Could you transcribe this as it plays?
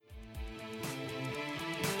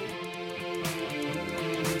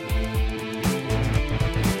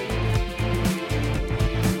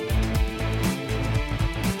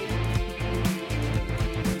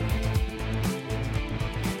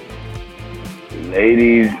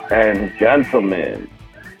Ladies and gentlemen,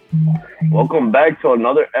 welcome back to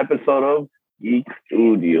another episode of Geek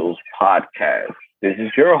Studios Podcast. This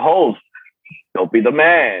is your host, Dopey the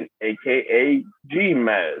Man, aka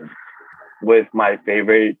G-Mez, with my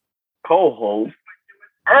favorite co-host,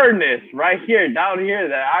 Ernest, right here, down here,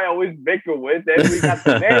 that I always bicker with. And we got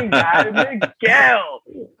the main guy, Miguel,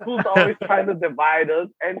 who's always trying to divide us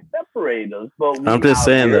and separate us. But I'm just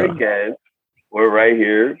saying that again, we're right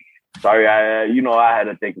here. Sorry, I had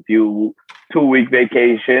to take a 2-week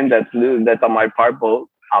vacation. That's on my part, but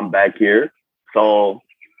I'm back here. So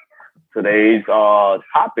today's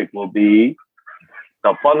topic will be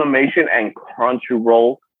the Funimation and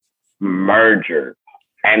Crunchyroll merger.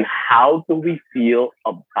 And how do we feel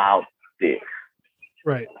about this?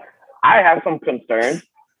 Right. I have some concerns,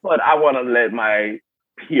 but I want to let my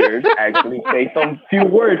peers actually say some few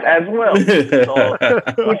words as well. So,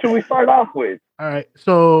 who should we start off with? All right.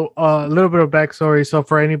 So, a little bit of backstory. So,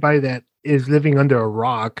 for anybody that is living under a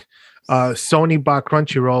rock, Sony bought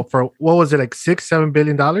Crunchyroll for what was it, like $6-7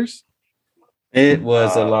 billion? it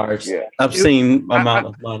was a large, obscene amount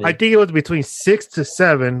of money. I think it was between 6 to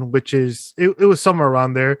 7, which is it was somewhere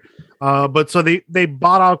around there. But so they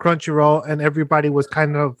bought out Crunchyroll, and everybody was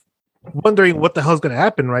kind of wondering what the hell's going to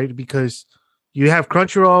happen, right? Because you have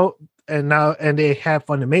Crunchyroll, and they have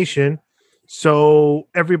Funimation, so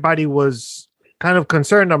everybody was kind of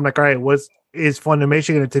concerned. I'm like, all right, is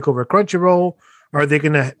Funimation going to take over Crunchyroll? Are they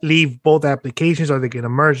going to leave both applications? Are they going to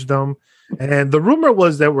merge them? And the rumor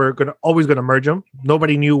was that we're always going to merge them.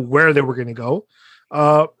 Nobody knew where they were going to go.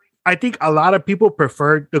 I think a lot of people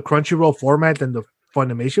preferred the Crunchyroll format than the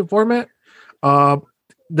Funimation format.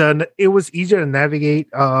 It was easier to navigate.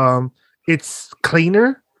 It's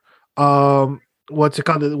cleaner. What's it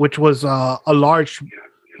called? Which was a large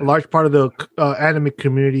part of the anime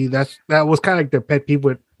community. That was kind of like their pet peeve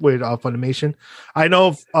with Funimation. I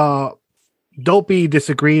know Dopey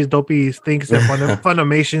disagrees. Dopey thinks that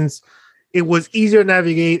Funimation's it was easier to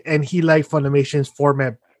navigate, and he liked Funimation's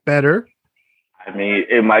format better. I mean,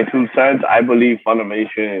 in my 2 cents, I believe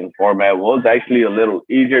Funimation format was actually a little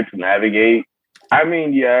easier to navigate. I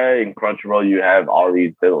mean, yeah, in Crunchyroll, you have all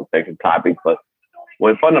these little technical topics, but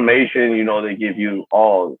with Funimation, they give you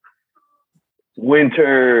all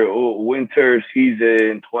winter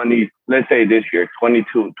season 20, let's say this year,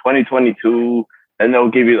 2022, then they'll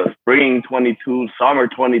give you the spring 22, summer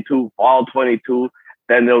 22, fall 22.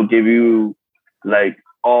 Then they'll give you like,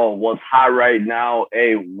 what's hot right now?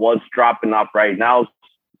 Hey, what's dropping off right now?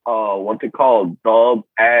 What's it called? Dub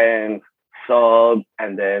and sub.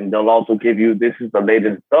 And then they'll also give you, this is the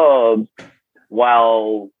latest dubs.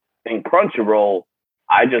 While in Crunchyroll,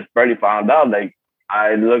 I just barely found out, like,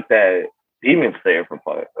 I looked at Demon Slayer for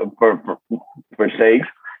sakes.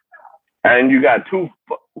 And you got two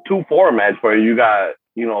formats where you got,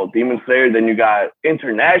 Demon Slayer, then you got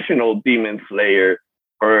International Demon Slayer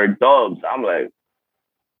for dubs. I'm like,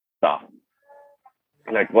 stop.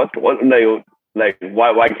 Like, what, like,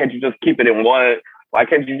 why can't you just keep it in one? Why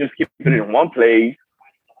can't you just keep it in one place?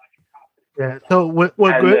 Yeah. So with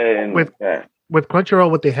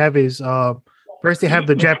Crunchyroll, what they have is first they have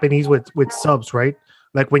the Japanese with subs, right?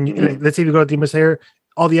 Like when you let's say you go to Demon Slayer,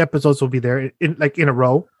 all the episodes will be there in a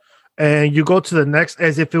row, and you go to the next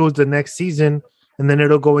as if it was the next season. And then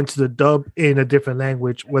it'll go into the dub in a different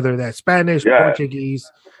language, whether that's Spanish, Portuguese,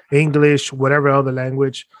 English, whatever other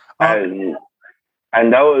language. And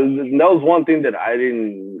that was one thing that I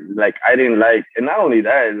didn't like. And not only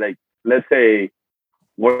that, like, let's say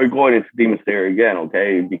we're going into Demon Slayer again,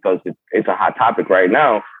 okay? Because it's a hot topic right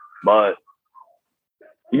now. But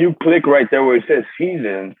you click right there where it says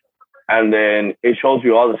seasons, and then it shows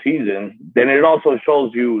you all the seasons. Then it also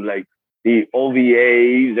shows you like the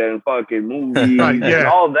OVAs and fucking movies and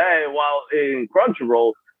all that, while in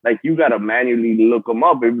Crunchyroll, like, you gotta manually look them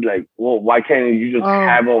up and be like, well, why can't you just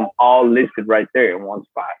have them all listed right there in one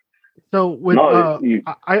spot? So with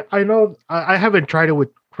I know I haven't tried it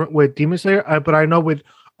with Demon Slayer, but I know with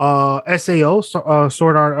SAO,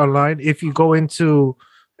 Sword Art Online, if you go into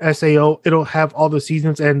SAO, it'll have all the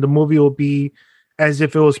seasons, and the movie will be as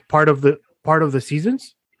if it was part of the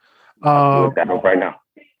seasons. Look that up right now.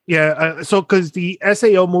 Yeah, so because the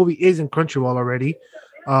SAO movie is in Crunchyroll already,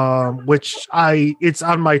 which it's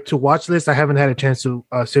on my to watch list. I haven't had a chance to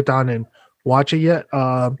sit down and watch it yet.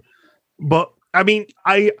 But I mean,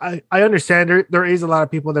 I understand there is a lot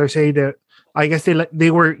of people that are saying that I guess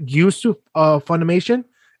they were used to Funimation,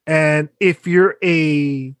 and if you're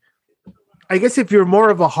more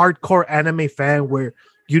of a hardcore anime fan where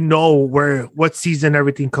what season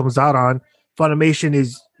everything comes out on, Funimation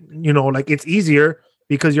is like it's easier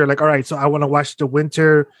because you're like, all right, so I want to watch the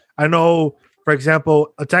winter. I know for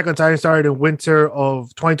example, Attack on Titan started in winter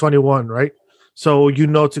of 2021, right? So you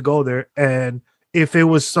know to go there, and if it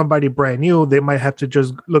was somebody brand new, they might have to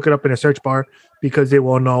just look it up in a search bar because they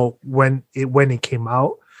won't know when it came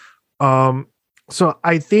out. So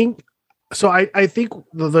I think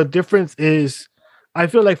the difference is I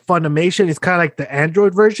feel like Funimation is kind of like the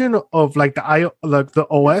Android version of like the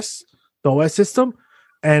OS system,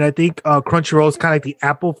 and I think Crunchyroll is kind of like the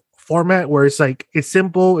Apple format where it's like it's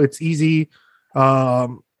simple, it's easy,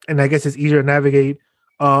 and I guess it's easier to navigate.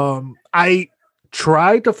 I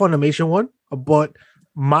tried the Funimation one, but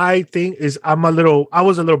my thing is I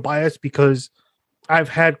was a little biased because I've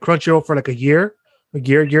had Crunchyroll for like a year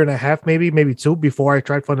and a half, maybe two before I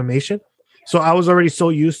tried Funimation. So I was already so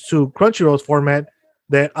used to Crunchyroll's format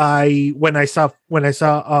that when I saw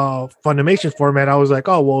Funimation's format, I was like,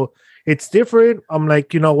 oh well, it's different. I'm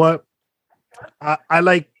like, you know what? I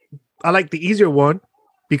like the easier one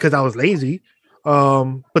because I was lazy.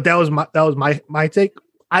 But that was my take.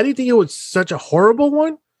 I didn't think it was such a horrible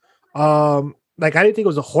one. Like I didn't think it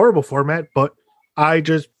was a horrible format, but I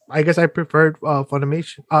guess I preferred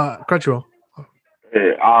Funimation, Crunchyroll.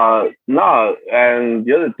 No, and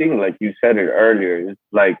the other thing, like you said it earlier, it's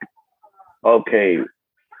like, okay,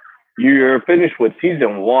 you're finished with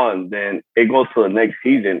season 1, then it goes to the next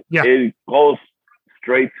season. Yeah. It goes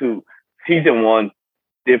straight to season 1,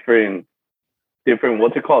 different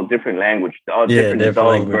what's it called? Different language. Different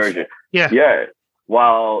language version. Yeah. Yeah.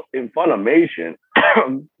 While in Funimation,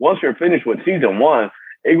 once you're finished with season 1,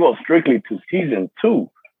 it goes strictly to season 2.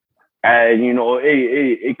 And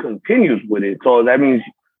it continues with it. So that means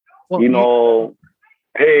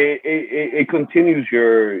it continues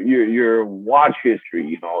your watch history.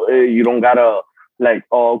 You don't gotta like,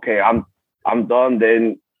 oh, okay, I'm done.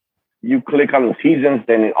 Then you click on the seasons,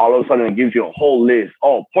 then all of a sudden it gives you a whole list.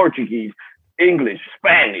 Oh, Portuguese, English,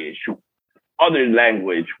 Spanish, other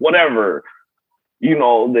language, whatever. Then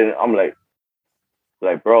I'm like,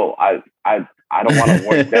 bro, I don't want to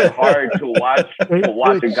work that hard to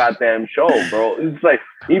watch a goddamn show, bro. It's like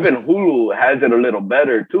even Hulu has it a little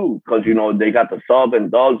better too, because they got the sub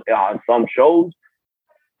and dubs on some shows.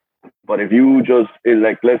 But if you just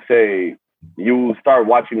let's say you start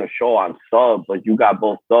watching a show on sub, but you got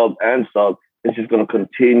both sub and sub, it's just gonna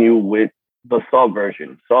continue with the sub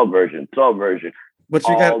version. But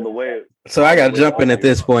you got the way. So I got to jump in at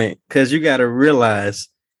this point because you got to realize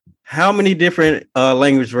how many different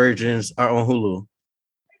language versions are on Hulu.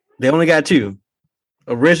 They only got 2,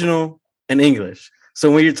 original and English. So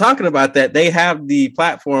when you're talking about that, they have the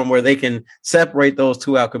platform where they can separate those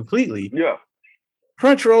 2 out completely. Yeah.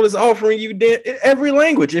 Crunchyroll is offering you every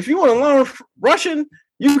language. If you want to learn Russian,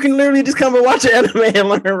 you can literally just come and watch an anime and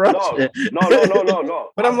learn Russian.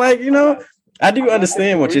 No. But I'm like, I do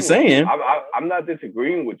understand what you're saying. I'm not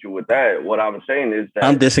disagreeing with you with that. What I'm saying is that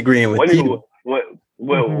I'm disagreeing with you.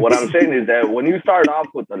 What I'm saying is that when you start off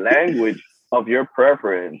with the language of your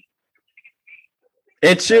preference,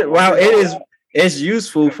 it should. Wow, it's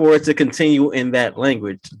useful for it to continue in that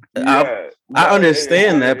language. Yeah, I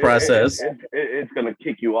understand that process. It's gonna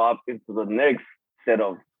kick you off into the next set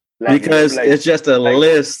of language. Because it's just a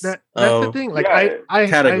list that's of the thing. Like I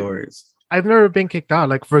categories. I've never been kicked out.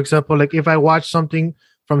 Like for example, like if I watch something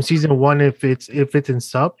from season 1, if it's in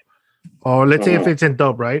sub, or let's say if it's in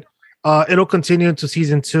dub, right? It'll continue into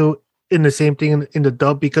season 2 in the same thing in the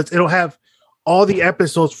dub because it'll have all the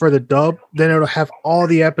episodes for the dub. Then it'll have all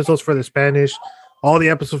the episodes for the Spanish, all the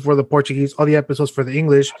episodes for the Portuguese, all the episodes for the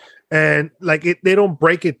English, and like they don't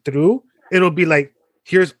break it through. It'll be like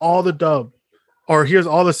here's all the dub, or here's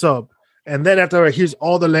all the sub, and then after here's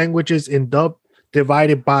all the languages in dub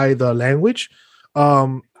divided by the language.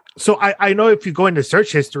 So I know if you go into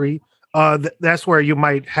search history, that's where you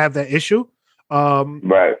might have that issue.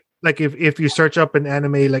 Right. Like if you search up an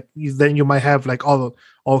anime, like then you might have like all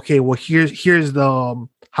the here's the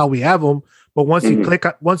how we have them. But once you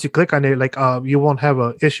click on it, like you won't have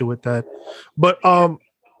an issue with that. But all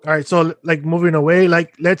right, so like moving away,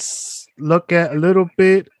 like let's look at a little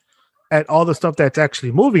bit at all the stuff that's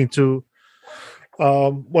actually moving to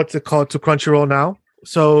what's it called, to Crunchyroll now.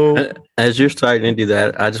 So as you're starting to do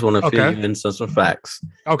that, I just want to fill you in some facts.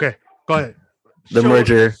 Okay, go ahead. The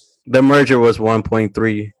merger was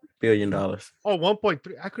 $1.3 billion. Oh,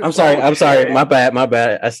 1.3. I'm sorry. My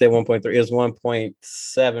bad. I said 1.3. It was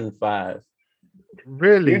 1.75.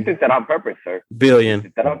 Really? You did that on purpose, sir.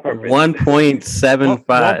 Billion. 1.75.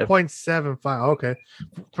 1.75. Okay.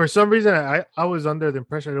 For some reason, I was under the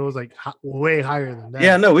impression it was like way higher than that.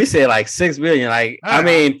 Yeah, no, we said like 6 billion. Like, I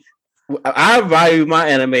mean, I value my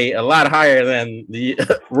anime a lot higher than the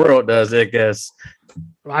world does, I guess.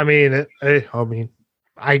 I mean,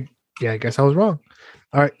 Yeah, I guess I was wrong.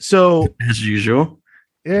 All right, so as usual.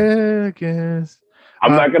 Yeah, I guess.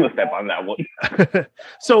 I'm not gonna step on that one.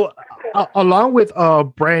 So, along with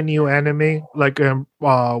brand new anime, like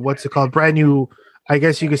what's it called? Brand new, I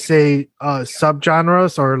guess you could say,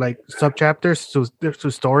 subgenres or like subchapters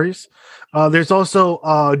to stories. There's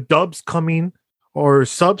also dubs coming or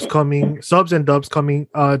subs and dubs coming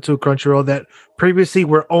to Crunchyroll that previously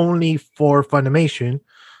were only for Funimation.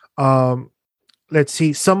 Let's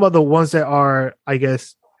see some of the ones that are, I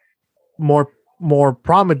guess, more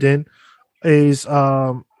prominent is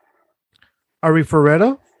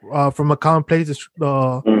Arifureta from a common place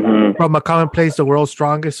from a common place, the world's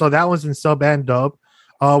strongest. So that one's in sub and dub.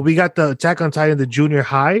 We got the Attack on Titan, the junior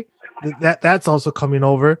high. That's also coming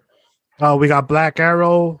over. We got Black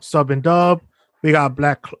Arrow, sub and dub. We got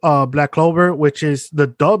Black Clover, which is the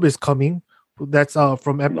dub is coming. That's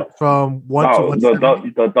from 1 to 1.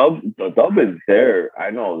 The dub is there.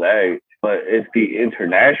 I know that, but it's the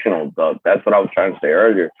international dub. That's what I was trying to say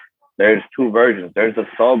earlier. There's two versions. There's the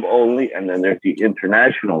sub only, and then there's the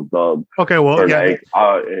international dub. Okay, well,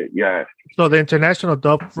 yeah. So the international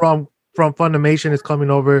dub from Funimation is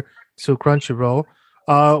coming over to Crunchyroll.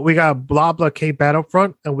 We got Blah Blockade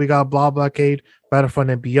Battlefront, and we got Blah Blockade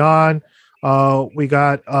Battlefront and Beyond. We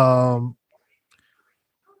got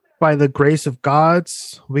By the Grace of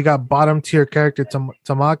Gods. We got bottom tier character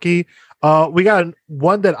Tamaki. We got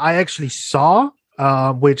one that I actually saw,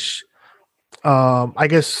 which I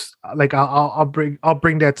guess like I'll bring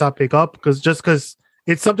that topic up because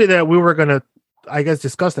it's something that we were gonna, I guess,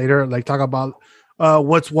 discuss later, like talk about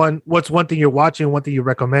what's one thing you're watching, one thing you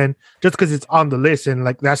recommend, just because it's on the list, and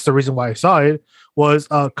like that's the reason why I saw it was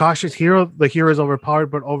Cautious Hero. The hero is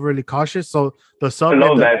overpowered but overly cautious. So the sub, I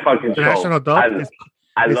love that fucking international show. dub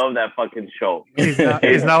I love that fucking show. It's so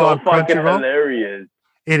now on fucking Crunchyroll. Hilarious.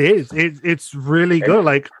 It is. It's really good.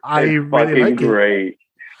 Like I really like great. it.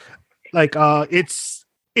 Like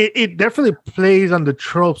it definitely plays on the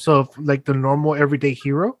tropes of like the normal everyday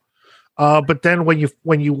hero. But then when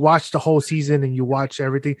you watch the whole season and you watch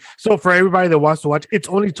everything, so for everybody that wants to watch, it's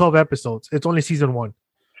only 12 episodes. It's only season 1.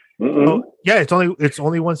 So, yeah, it's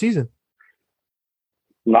only one season.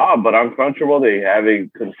 Nah, but on Crunchyroll they have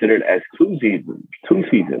it considered as 2 seasons. 2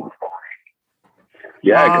 seasons.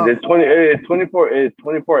 Yeah, because it's 24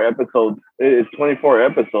 episodes. It's 24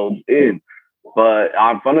 episodes in. But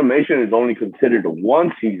on Funimation, it's only considered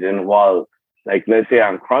 1 season, while, like, let's say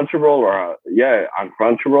on Crunchyroll or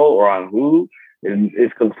on Hulu,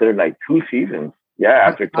 it's considered like 2 seasons. Yeah,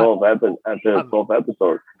 after 12 episodes,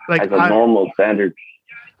 like as a normal standard.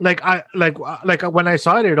 Like when I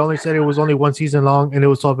saw it only said it was only 1 season long and it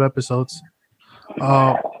was 12 episodes.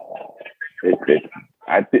 I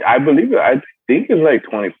believe it. I think it's like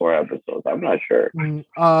 24 episodes. I'm not sure.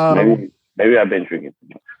 Maybe I've been drinking too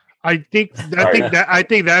much. I think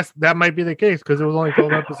that might be the case because it was only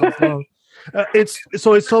 12 episodes long. It's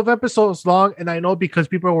 12 episodes long, and I know because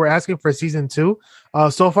people were asking for season 2.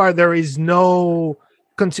 So far, there is no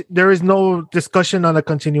discussion on a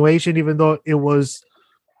continuation, even though it was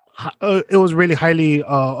really highly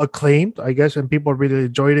acclaimed, I guess, and people really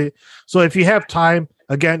enjoyed it. So if you have time,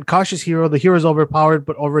 again, Cautious Hero. The hero is overpowered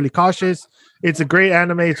but overly cautious. It's a great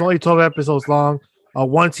anime. It's only 12 episodes long,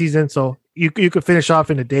 1 season, so you could finish off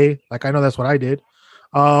in a day. Like I know that's what I did.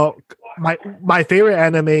 My favorite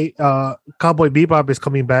anime, Cowboy Bebop, is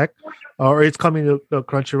coming back, or it's coming to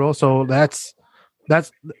Crunchyroll. So that's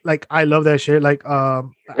like I love that shit. Like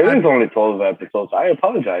it is only 12 episodes. I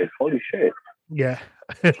apologize. Holy shit. Yeah.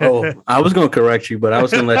 I was gonna correct you, but I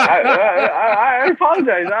was gonna let you. I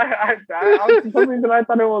apologize. For some reason I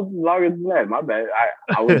thought it was longer than that. My bad.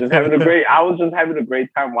 I was just having a great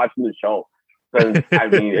time watching the show. Because I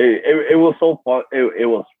mean, it was so fun. It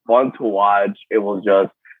was fun to watch. It was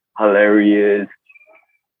just hilarious.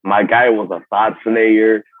 My guy was a thought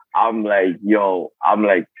slayer. I'm like,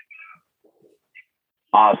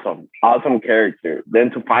 awesome character.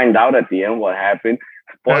 Then to find out at the end what happened,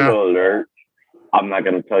 spoiler alert. I'm not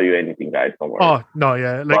gonna tell you anything, guys. Don't worry. Oh no,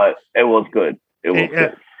 yeah, but it was good. It was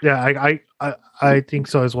good. Yeah, I think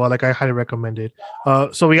so as well. Like I highly recommend it.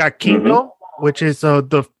 So we got Kingdom, which is all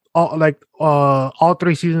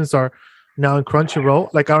 3 seasons are now in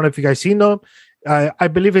Crunchyroll. Like I don't know if you guys seen them. I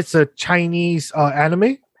believe it's a Chinese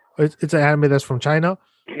anime. It's an anime that's from China.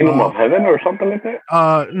 Kingdom of Heaven or something like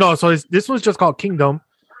that. No. So this one's just called Kingdom.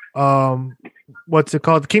 What's it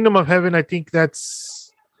called? Kingdom of Heaven. I think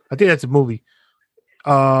that's a movie.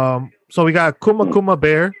 So we got Kuma Kuma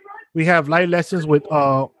Bear. We have Light Lessons with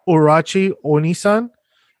Urachi Onisan,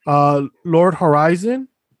 Lord Horizon.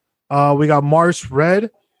 We got Mars Red.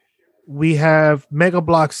 We have Mega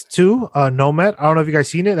Bloks 2, Nomad. I don't know if you guys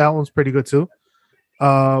seen it. That one's pretty good too.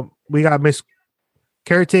 We got Miss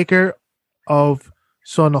Caretaker of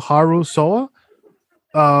Sonoharu Soa.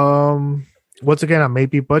 Once again, I may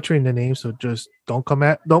be butchering the name, so just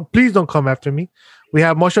please don't come after me. We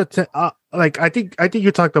have Mosho. I think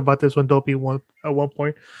you talked about this one, Dopey, at one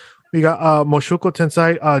point. We got Moshuko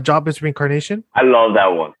Tensei, Jobless Reincarnation. I love that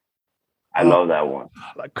one.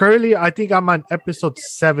 Like, currently, I think I'm on episode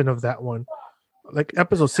 7 of that one, like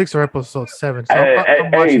episode 6 or episode 7. So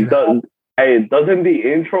I'm watching that. Doesn't the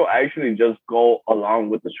intro actually just go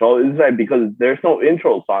along with the show? It's like, because there's no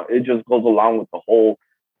intro song, it just goes along with the whole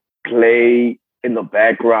play in the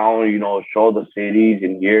background, show the cities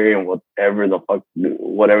and here and whatever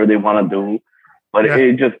they want to do. But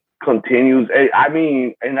it just continues. I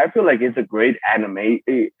mean, and I feel like it's a great anime.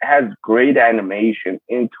 It has great animation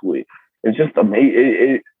into it. It's just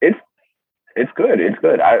amazing. It's good. It's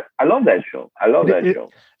good. I love that show. Show.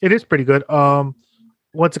 It is pretty good.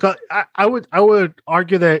 What's it called? I would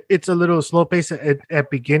argue that it's a little slow pace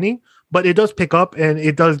at beginning, but it does pick up and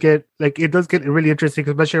it does get really interesting,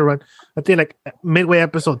 especially around, I think, like midway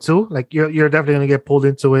episode 2. Like you're definitely gonna get pulled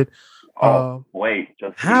into it. Wait,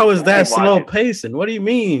 how is that slow pacing? What do you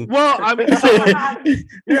mean? Well, I mean,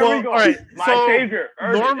 all right. My favorite.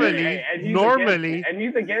 Normally, and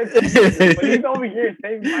he's against it, but he's over here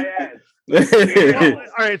saving my ass.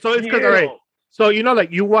 All right, so it's because so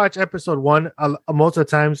like you watch episode 1 most of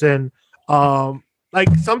the times, and like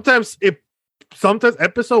sometimes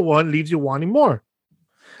episode 1 leaves you wanting more.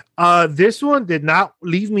 This one did not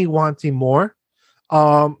leave me wanting more.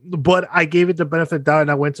 But I gave it the benefit of the doubt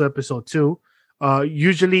and I went to episode 2.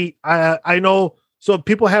 Usually I know, so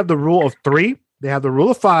people have the rule of 3, they have the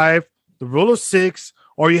rule of 5, the rule of 6,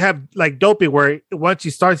 or you have like Dopey where once he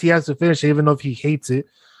starts he has to finish it even though if he hates it.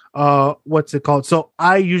 What's it called? So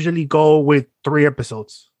I usually go with 3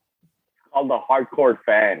 episodes. Called the hardcore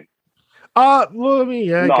fan. Well, I mean,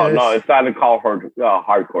 yeah. No, it's not called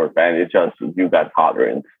hardcore fan. It's just you got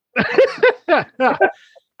tolerance.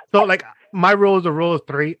 So like my rule is a rule of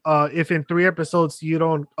 3. If in 3 episodes you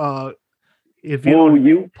don't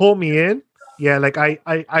pull me in, yeah, like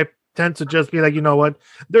I tend to just be like, you know what,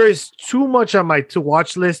 there is too much on my to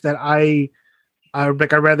watch list that I'd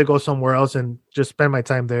rather go somewhere else and just spend my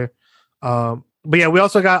time there. But yeah, we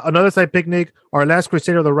also got Another Side Picnic, Our Last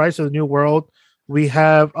Crusade of the Rise of the New World. We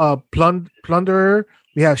have Plunderer.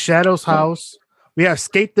 We have Shadow's House. We have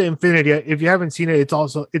Skate the Infinity. If you haven't seen it,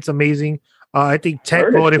 it's amazing. I think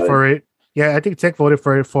Tech voted for it. Yeah, I think Tech voted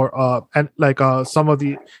for it for some of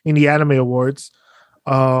the in the anime awards.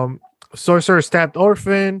 Sorcerer Stabbed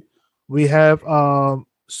Orphan. We have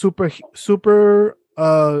Super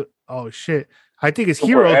oh shit. I think it's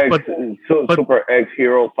Super Heroes, X, but Super X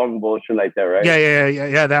Hero, some bullshit like that, right?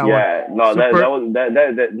 Yeah. That one. Yeah, no,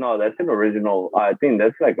 no, that's an original. I think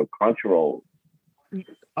that's like a Crunchyroll.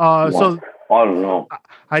 So I don't know.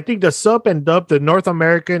 I think the sub and dub, the North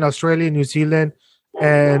American, Australia, New Zealand,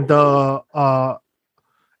 and the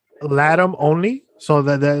LATAM only. So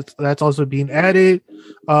that's also being added.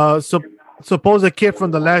 So suppose a kid from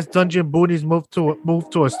the last dungeon boonies moved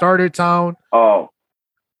to a starter town. Oh.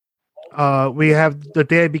 We have The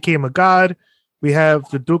Day I Became a God. We have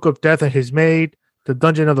The Duke of Death and His Maid, The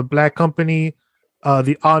Dungeon of the Black Company,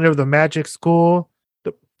 The Honor of the Magic School.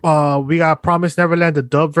 We got Promised Neverland. The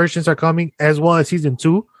dub versions are coming, as well as season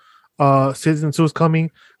 2. Season 2 is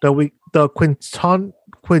coming. The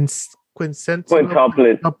Quintuplets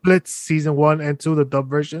season 1 and 2, the dub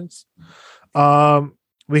versions.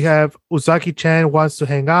 We have Uzaki-chan Wants to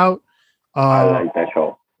Hang Out. I like that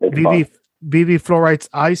show. Vivi Fluoride's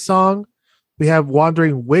Eye Song. We have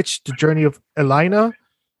Wandering Witch, The Journey of Elena.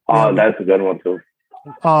 That's a good one too.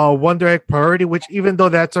 Wonder Egg Priority, which even though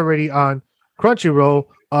that's already on Crunchyroll,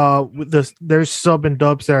 there's sub and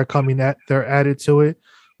dubs that are coming they're added to it.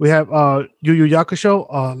 We have Yu Yu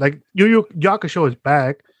Yakusho. Yu Yu Yakusho is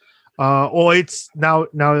back. It's now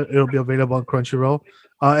it'll be available on Crunchyroll,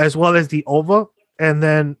 as well as the OVA. And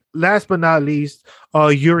then last but not least,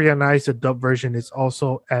 Yuri on Ice, the dub version, is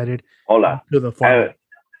also added to the format.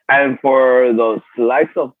 And for those Slice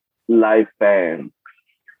of Life fans,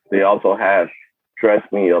 they also have Dress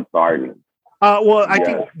Me Up Darling. I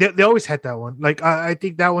think they always had that one. Like I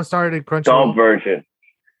think that one started in Crunchyroll. Dub version.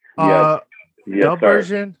 Yes, dub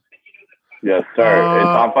version. Yes, sir. It's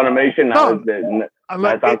on Funimation now.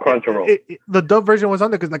 It's on Crunchyroll. The dub version was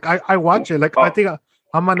on there because I watch it. I think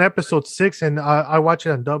I'm on episode 6 and I watch it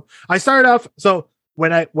on dub. I started off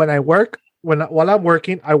while I'm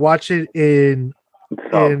working, I watch it in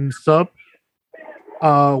sub.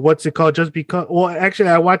 What's it called? Just because. Well, actually,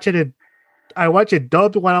 I watch it in it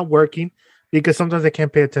dubbed when I'm working because sometimes I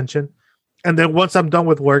can't pay attention. And then once I'm done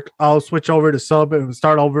with work, I'll switch over to sub and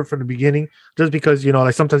start over from the beginning, just because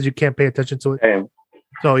like sometimes you can't pay attention to it. Damn.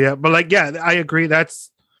 So yeah, but like I agree.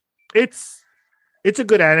 It's a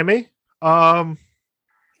good anime.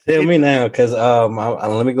 Tell me now, because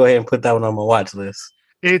let me go ahead and put that one on my watch list.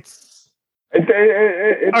 It's a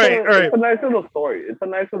nice little story. It's a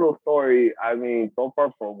nice little story. I mean, so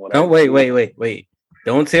far from what. Don't wait.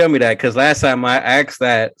 Don't tell me that, because last time I asked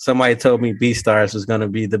that, somebody told me Beastars was going to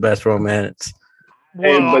be the best romance.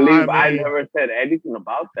 Well, I never said anything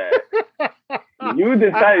about that. You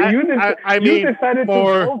decided. You decided to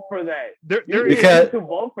vote for that. To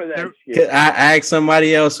vote for that shit. I asked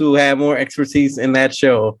somebody else who had more expertise in that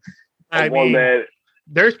show. I mean,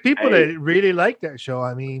 there's people that really like that show.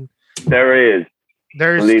 I mean, there is.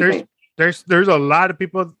 There's a lot of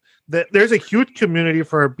people that there's a huge community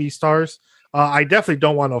for Beastars. I definitely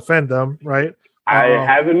don't want to offend them, right? I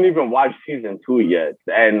haven't even watched season 2 yet,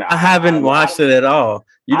 and I haven't watched it at all.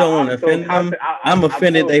 You don't want to offend them. I'm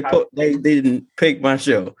offended they didn't pick my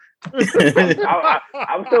show.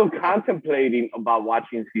 I'm still contemplating about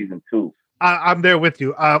watching season 2. I'm there with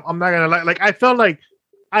you. I'm not gonna lie. Like I felt like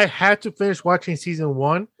I had to finish watching season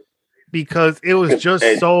 1 because it was just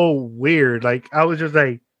so weird. Like I was just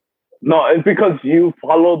like, no, it's because you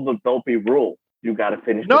followed the dopey rule. You got to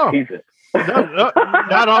finish the season. No,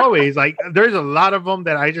 not always. Like there's a lot of them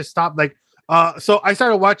that I just stopped. Like, so I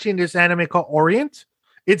started watching this anime called Orient.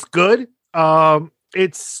 It's good.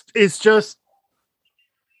 It's just,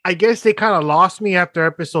 I guess they kind of lost me after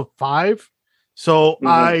episode 5, so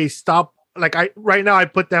I stopped. Like right now I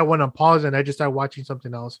put that one on pause and I just started watching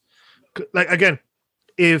something else. Like again,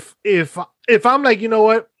 if I'm like, you know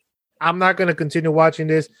what, I'm not gonna continue watching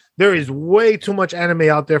this. There is way too much anime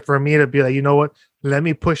out there for me to be like, you know what, let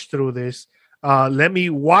me push through this. Let me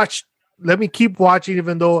keep watching,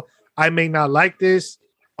 even though I may not like this.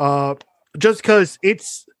 Just because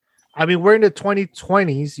we're in the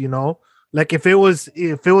 2020s, you know. Like if it was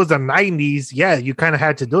the 90s, yeah, you kind of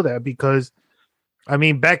had to do that because, I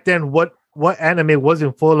mean, back then, what anime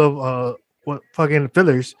wasn't full of what fucking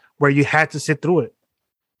fillers where you had to sit through it?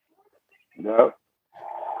 No.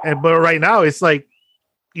 But right now it's like,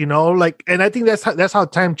 you know, like, and I think that's how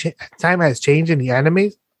time has changed in the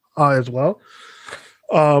animes as well.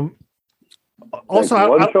 Also, I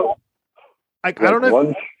don't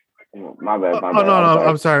know. My bad. No,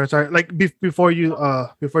 I'm sorry. Like before you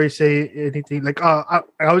say anything, like I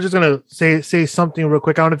was just gonna say something real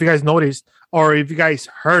quick. I don't know if you guys noticed or if you guys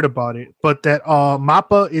heard about it, but that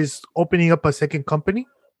Mappa is opening up a second company.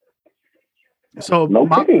 So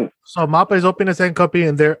Mappa is opening a second company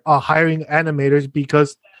and they're hiring animators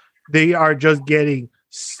because they are just getting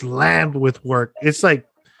slammed with work. It's like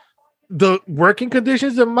the working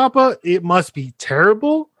conditions in Mappa, it must be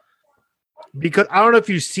terrible. Because I don't know if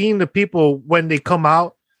you've seen the people when they come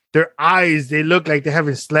out, their eyes, they look like they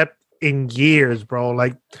haven't slept in years, bro.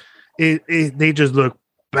 Like they just look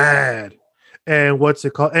bad. And what's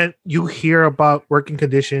it called? And you hear about working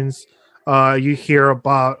conditions. You hear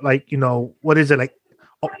about, like, you know, what is it, like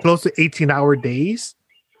close to 18-hour days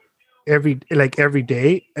every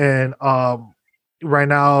day. And right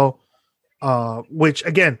now, which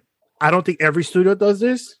again, I don't think every studio does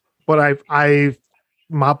this, but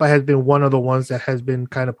Mappa has been one of the ones that has been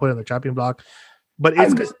kind of put in the chopping block. But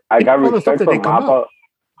I got respect for Mappa.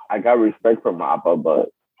 I got respect for Mappa, but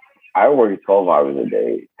I work 12 hours a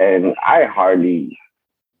day and I hardly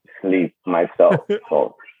sleep myself.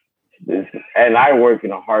 So and I work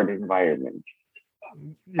in a hard environment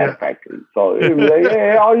at a factory. So it'd be like,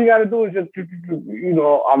 hey, all you gotta do is just, you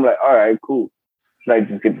know, I'm like, all right, cool. Like,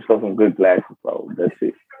 just get yourself some good glasses, bro. That's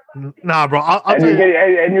it. Nah, bro.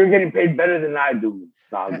 You're getting paid better than I do.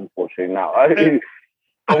 Nah, I'm just bullshitting now.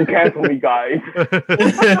 Don't cancel me, guys.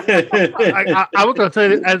 I was gonna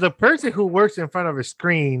tell you, as a person who works in front of a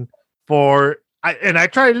screen I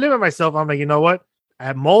try to limit myself. I'm like, you know what?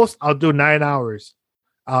 At most, I'll do 9 hours,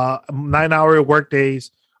 9-hour work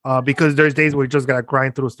days, because there's days where you just gotta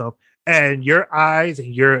grind through stuff, and your eyes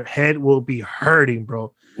and your head will be hurting,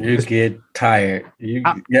 bro. You get tired.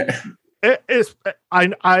 If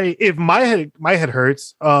my head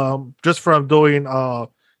hurts, just from doing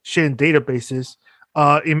shit in databases,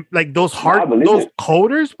 in like those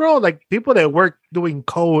coders, bro, like people that work doing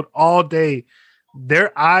code all day,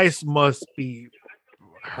 their eyes must be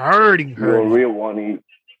hurting. You're a real one.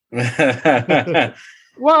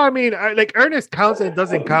 Well, I mean, like Ernest counts and it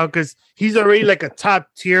doesn't count because he's already like a top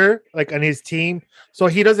tier, like on his team, so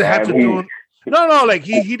he doesn't have to do. No, like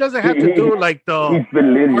he doesn't have to do like the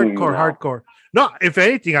hardcore. No, if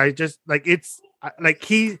anything, I just like it's like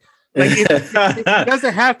Like it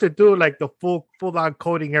doesn't have to do like the full on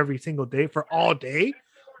coding every single day for all day.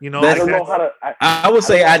 You know, I don't know how to. I would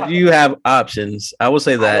say I do have options. I would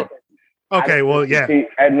say that. Okay, well, yeah. See,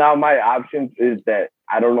 and now my options is that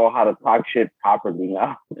I don't know how to talk shit properly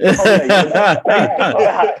now.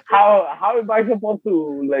 How am I supposed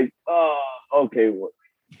to like? Okay, well,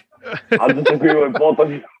 I'll just agree with both of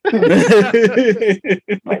you.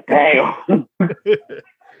 Like, damn.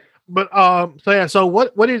 But so yeah, so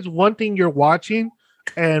what is one thing you're watching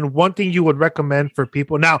and one thing you would recommend for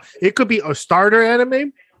people? Now, it could be a starter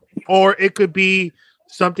anime, or it could be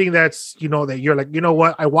something that's, you know, that you're like, you know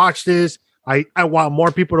what, I watched this. I want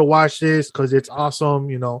more people to watch this because it's awesome,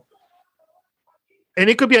 you know. And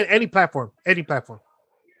it could be on any platform, any platform.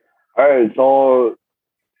 All right, so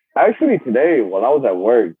actually today when I was at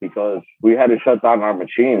work, because we had to shut down our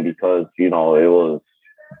machine because, you know,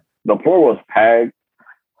 the floor was packed,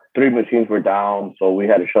 3 machines were down, so we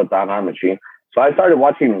had to shut down our machine. So I started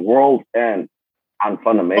watching World's End on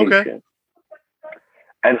Funimation. Okay.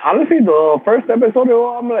 And honestly, the first episode,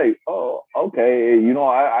 I'm like, oh, okay. You know,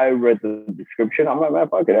 I read the description. I'm like, man,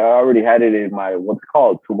 fuck it. I already had it in my, what's it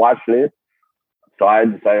called, to watch list. So I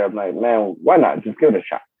decided, I'm like, man, why not? Just give it a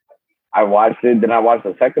shot. I watched it. Then I watched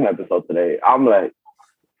the second episode today. I'm like,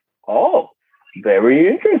 oh, very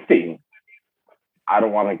interesting. I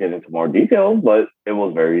don't want to get into more details, but it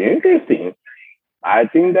was very interesting. I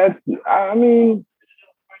think I mean,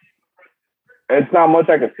 it's not much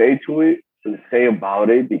I could say about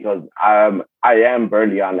it because I am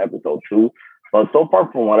barely on episode 2. But so far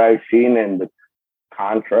from what I've seen and the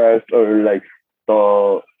contrast or like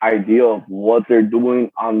the idea of what they're doing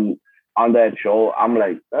on that show, I'm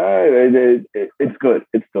like, it's good.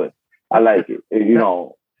 It's good. I like it. You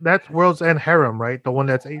know. That's World's End Harem, right? The one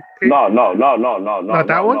that's 8. No. Not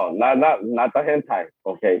that one? No, not the hentai.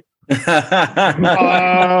 Okay.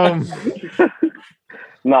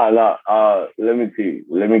 No. Let me see.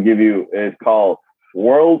 Let me give you. It's called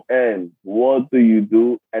World End. What do you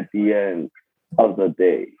do at the end of the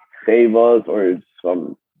day? Save us, or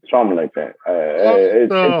something like that.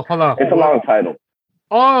 Hold on. It's a long title.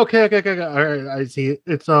 Oh, okay. All right, I see.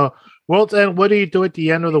 It's World's End. What do you do at the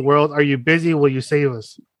end of the world? Are you busy? Will you save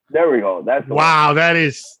us? There we go. That's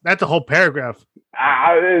a whole paragraph.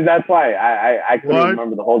 That's why I couldn't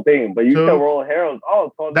remember the whole thing. But you said World Herald.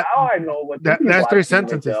 Oh, so now I know what. That's 3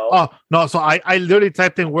 sentences. Oh no! So I literally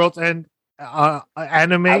typed in World's End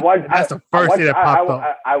anime. That's the first thing that popped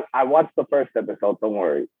up. I watched the first episode. Don't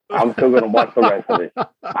worry. I'm still gonna watch the rest of it.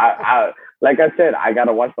 Like I said, I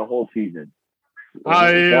gotta watch the whole season. I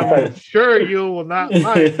am sure you will not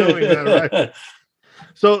mind doing that, right?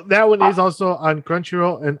 So that one is also on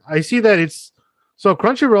Crunchyroll, and I see that it's so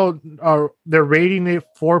Crunchyroll. They're rating it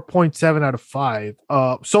 4.7 out of 5.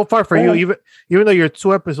 So far for you, even though you're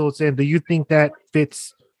 2 episodes in, do you think that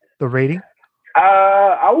fits the rating?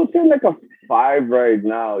 I would say like a 5 right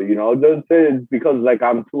now. You know, just because like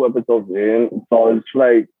I'm 2 episodes in, so it's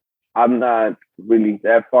like I'm not really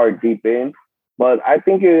that far deep in. But I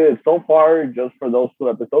think so far, just for those 2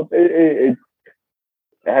 episodes, it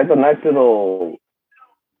has a nice little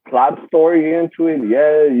plot story into it.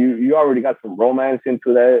 Yeah, you already got some romance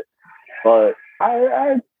into that, but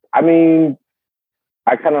I mean,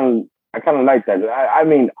 I kind of like that. I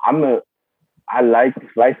mean, I like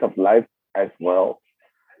slice of life as well,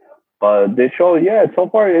 but this show, yeah, so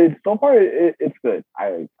far it's good.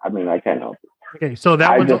 I mean, I can't help it. Okay, so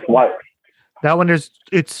that one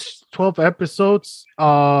it's 12 episodes.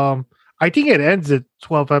 I think it ends at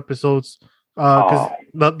 12 episodes. Because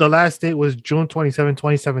the last date was June 27,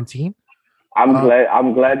 2017.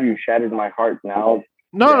 I'm glad you shattered my heart now.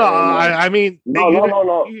 No, I mean,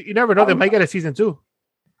 no. You never know. They might get a season 2.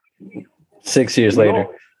 6 years later.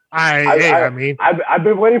 I mean, I've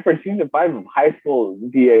been waiting for season 5 of High School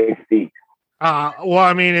DxD. Well,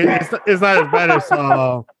 I mean, it's not as bad as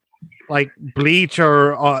like Bleach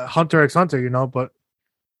or Hunter x Hunter, you know, but.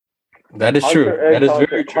 That is true. That is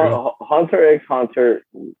very true. Hunter x Hunter,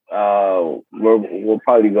 we're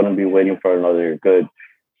probably going to be waiting for another good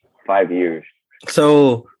 5 years.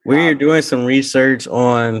 So we're doing some research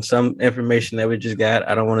on some information that we just got.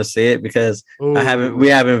 I don't want to say it because we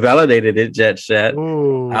haven't validated it yet.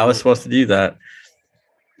 I was supposed to do that,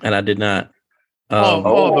 and I did not.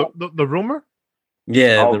 The rumor?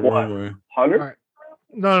 Yeah, the rumor. Hunter? Right.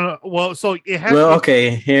 No. Well, so it has. Well, okay.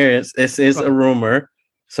 Here it is a rumor.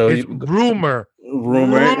 So it's rumor.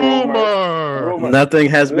 Nothing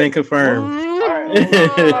has been confirmed.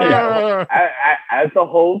 As a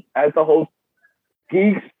host,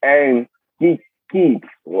 geeks and geek geeks.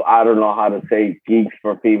 Well, I don't know how to say geeks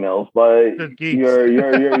for females, but you're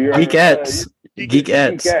geekettes. Geeks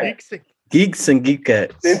and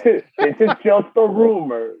geekettes. This is just a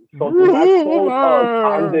rumor. So do not quote us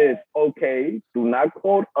on this, okay? Do not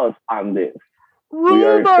quote us on this. We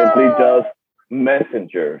are simply just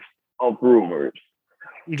messengers of rumors.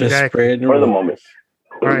 Exactly. For the moment.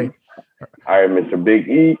 All right, Mr. Big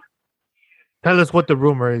E. Tell us what the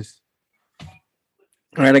rumor is.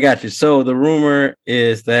 All right, I got you. So the rumor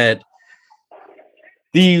is that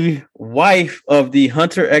the wife of the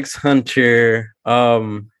Hunter x Hunter,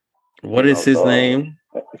 what is his name?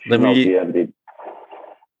 Let me.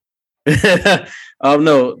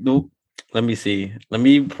 No. Let me see. Let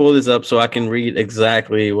me pull this up so I can read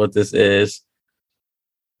exactly what this is.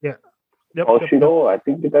 Yeah. Yep, I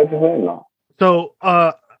think that's his name now. So,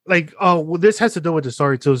 well, this has to do with the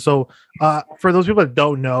story too. So, for those people that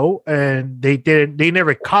don't know, and they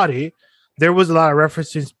never caught it, there was a lot of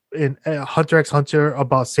references in Hunter x Hunter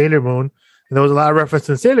about Sailor Moon, and there was a lot of reference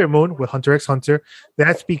in Sailor Moon with Hunter x Hunter.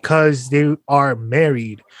 That's because they are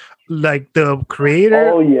married. Like the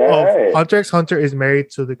creator of Hunter x Hunter is married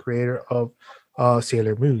to the creator of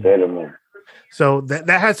Sailor Moon. So that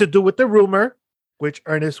has to do with the rumor, which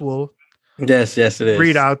Ernest will yes it is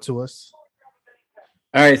read out to us.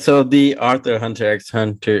 All right, so the author of Hunter x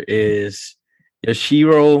Hunter is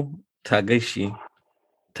Yoshiro Tagashi.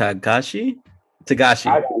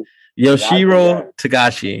 Yoshiro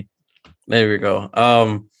Tagashi. There we go.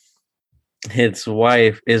 His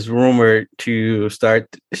wife is rumored to start.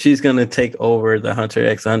 She's gonna take over the Hunter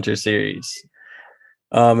x Hunter series,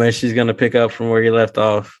 and she's gonna pick up from where he left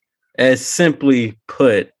off. As simply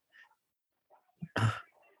put,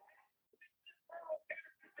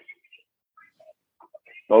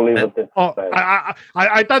 don't leave with this. I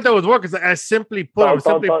thought that was work. Because as simply put,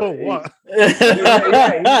 what?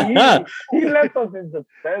 He left us in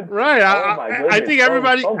suspense. Right. I think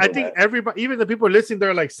everybody, even the people listening,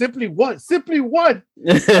 they're like, simply what? Simply what?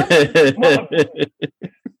 All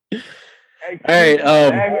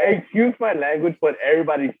right. Excuse my language, but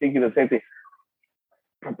everybody's thinking the same thing.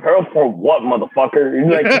 Prepare for what, motherfucker? He's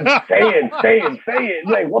like, say it.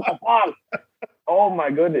 Like, what the fuck? Oh my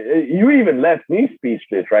goodness! You even left me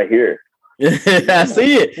speechless right here. I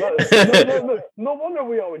see it. No wonder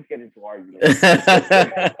we always get into arguments.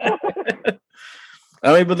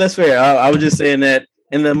 I mean, but that's fair. I was just saying that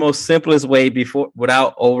in the most simplest way,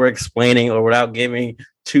 without over explaining or without giving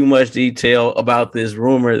too much detail about this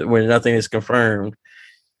rumor where nothing is confirmed.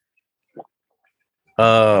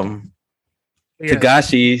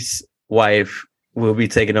 Tagashi's wife will be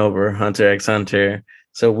taking over Hunter x Hunter.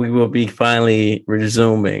 So we will be finally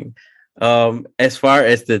resuming. As far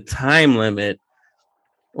as the time limit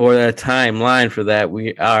or the timeline for that,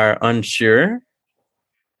 we are unsure.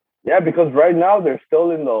 Yeah, because right now they're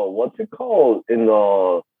still in the what's it called? In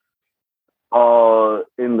the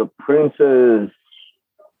Princess,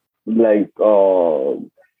 like what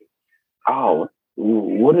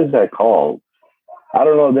is that called? I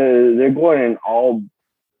don't know. They're going in all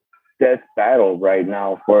death battle right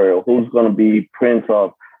now for who's going to be prince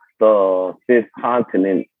of the 5th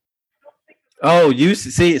continent. Oh, you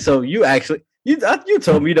see, so you actually you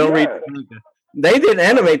told me don't read. They didn't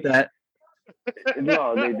animate that.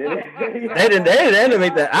 No, they didn't. They didn't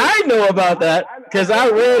animate that. I know about that because I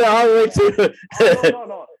read all the way to.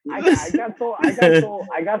 No.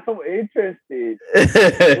 I got so interested.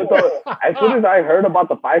 So, as soon as I heard about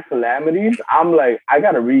the 5 calamities, I'm like, I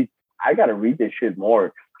gotta read this shit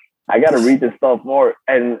more. I gotta read this stuff more.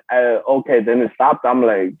 And okay, then it stopped. I'm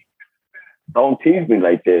like, don't tease me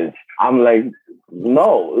like this. I'm like,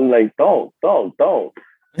 no, like don't.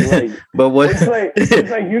 Like, but what? It's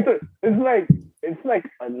like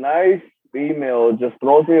a nice female just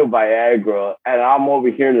throws me a Viagra, and I'm over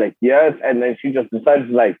here like yes, and then she just decides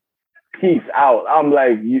like peace out. I'm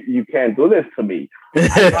like, you can't do this to me.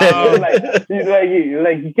 Like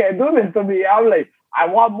you can't do this to me. I'm like, I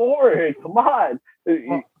want more. Come on.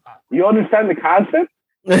 You understand the concept?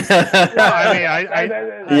 No, I mean,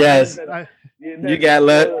 yes. You got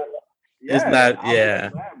let. It's not.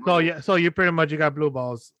 Yeah. So you pretty much you got blue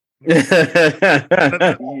balls.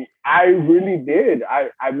 I really did.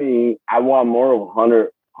 I mean, I want more of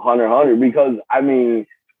Hunter because I mean,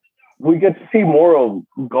 we get to see more of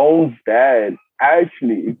Gon's dad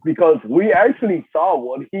actually because we actually saw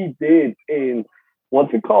what he did in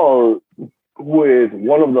what's it called with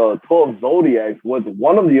one of the 12 Zodiacs, with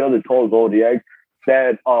one of the other 12 Zodiacs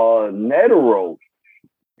that Netero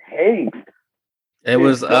hates. It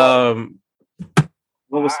was what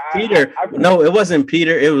was Peter? No, it wasn't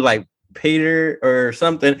Peter. It was like Peter or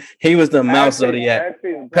something. He was the mouse Zodiac.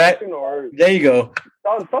 There you go.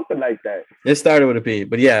 Something like that. It started with a P,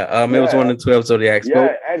 but yeah, it was one of the 12 Zodiacs.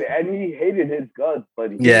 Yeah, and he hated his guts,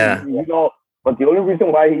 but but the only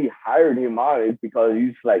reason why he hired him on is because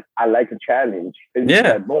he's like, I like a challenge.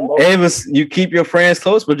 Like, boom, boom. It was, you keep your friends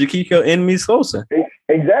close, but you keep your enemies closer.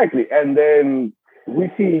 Exactly. And then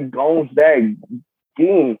we see Gon's dad,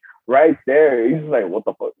 Ging, right there. He's like, what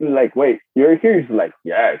the fuck? He's like, wait, you're here? He's like,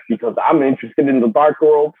 yeah, because I'm interested in the dark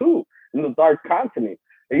world too, in the dark continent.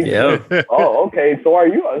 He's like, oh, okay, so are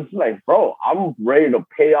you? I was like, bro, I'm ready to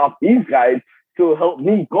pay off these guys to help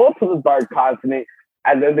me go to the dark continent.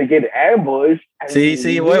 And then they get ambushed.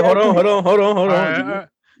 See, wait, hold on.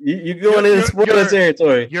 You going into spoiler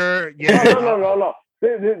territory. No.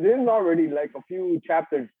 There's already like a few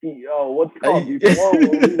chapters. What's it called? Before we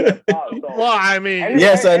left out, so. Well, I mean,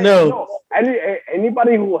 yes, I know.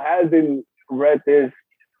 Anybody who hasn't read this,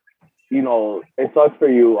 it sucks for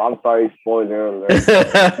you. I'm sorry, spoiler alert.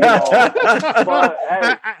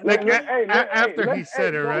 After he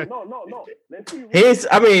said it, right? No.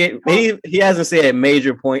 He hasn't said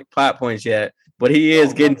major plot points yet, but he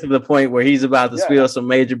is getting to the point where he's about to spill some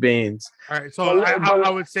major beans. All right, so I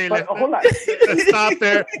would say let's stop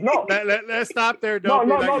there. No, let's stop there. No.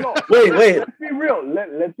 Wait. Let's be real.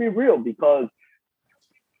 Let's be real, because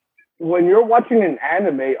when you're watching an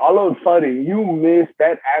anime, all of a sudden you miss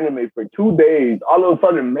that anime for 2 days. All of a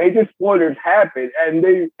sudden, major spoilers happen, and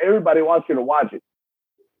everybody wants you to watch it.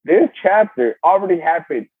 This chapter already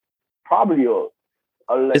happened, probably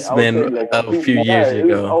it's been a few years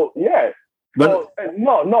ago. But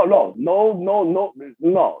no.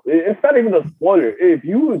 It's not even a spoiler. If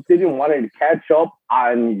you didn't want to catch up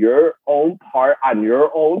on your own part, on your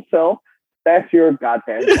own self, that's your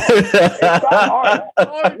goddamn fault. It's not hard.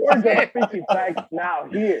 We're just speaking facts now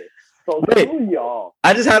here. So y'all.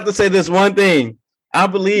 I just have to say this one thing. I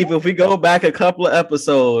believe if we go back a couple of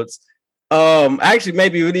episodes, actually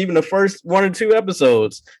maybe even the first 1 or 2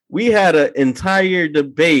 episodes, we had an entire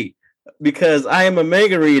debate because I am a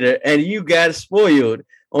manga reader and you got spoiled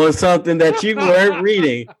on something that you weren't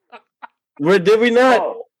reading. Did we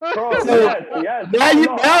not? Bro, yes.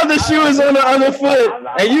 Now the shoe is on the other foot,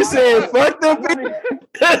 and you saying fuck them people.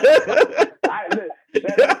 That's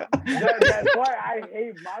why I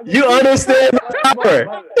hate manga. You understand the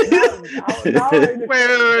power.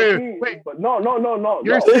 Wait. But no.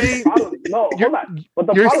 You're saying hold on. But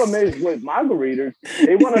the problem is with manga readers,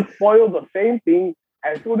 they want to spoil the same thing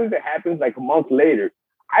as soon as it happens, like a month later.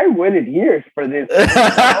 I waited years for this.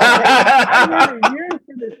 I waited years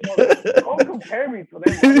for this. Don't compare me to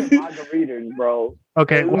them manga readers, bro.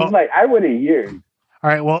 Okay, I waited years. All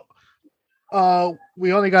right, well,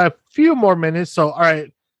 we only got a few more minutes, so all right,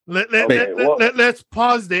 let's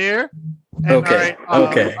pause there. And, okay. All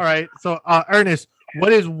right. So, Ernest,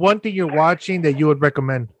 what is one thing you're watching that you would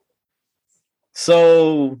recommend?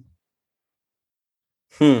 So,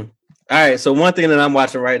 all right, so one thing that I'm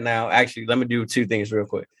watching right now, actually, let me do 2 things real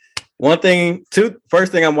quick.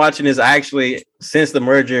 First thing I'm watching is actually, since the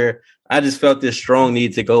merger, I just felt this strong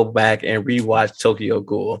need to go back and rewatch Tokyo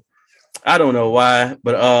Ghoul. I don't know why,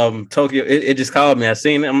 but Tokyo, it just called me. I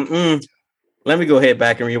seen it. Let me go ahead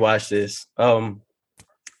back and rewatch this.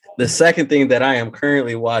 The second thing that I am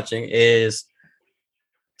currently watching is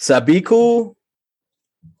Sabiko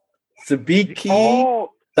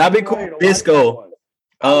Bisco.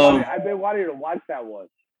 I've been wanting to watch that one.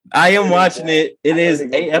 I am watching it. It is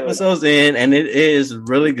 8 episodes in, and it is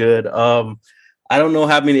really good. I don't know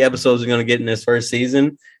how many episodes we're going to get in this first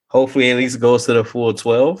season. Hopefully, at least it goes to the full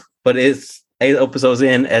 12. But it's 8 episodes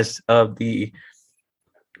in as of the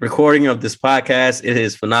recording of this podcast. It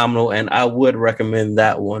is phenomenal, and I would recommend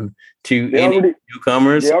that one to any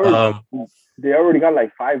newcomers. They already got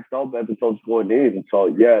like 5 sub episodes going in,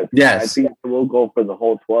 so yes, I think we'll go for the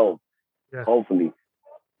whole 12. Yeah. Hopefully.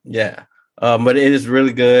 Yeah, but it is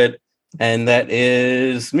really good, and that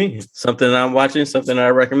is me. Something I'm watching, something I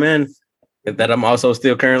recommend that I'm also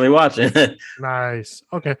still currently watching. Nice.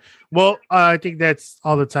 Okay. Well, I think that's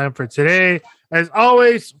all the time for today. As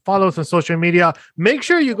always, follow us on social media. Make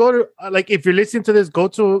sure you go to if you're listening to this, go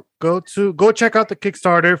check out the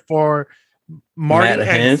Kickstarter for Matthew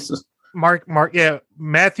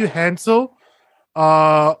Hansel.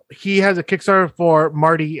 He has a Kickstarter for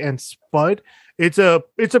Marty and Spud. It's a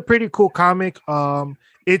pretty cool comic.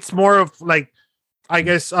 It's more of the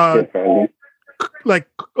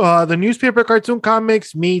newspaper cartoon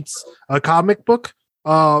comics meets a comic book.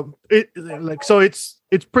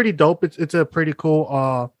 It's pretty dope. It's a pretty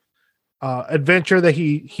cool adventure that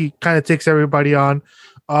he kind of takes everybody on.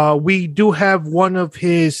 We do have one of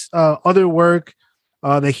his other work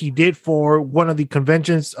that he did for one of the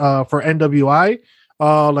conventions for NWI.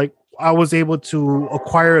 Like I was able to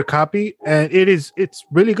acquire a copy, and it's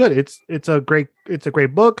really good. It's a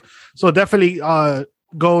great book. So definitely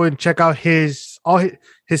go and check out his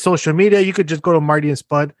social media. You could just go to Marty and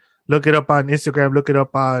Spud, look it up on Instagram, look it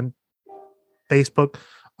up on Facebook.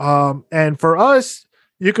 And for us,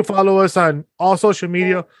 you can follow us on all social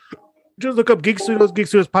media. Just look up Geek Studios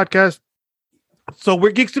Podcast. So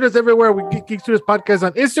we're Geek Studios everywhere. We Geek Studios Podcast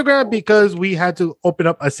on Instagram because we had to open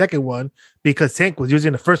up a second one because Tank was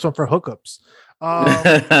using the first one for hookups. What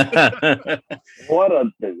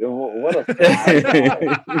a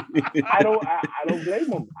I don't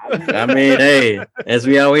blame him. I mean, hey, as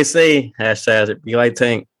we always say, hashtag be like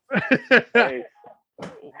Tank. Hey,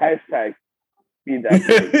 hashtag be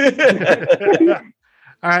that.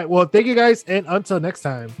 All right. Well, thank you guys, and until next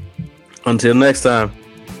time. Until next time.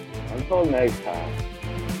 Until next time.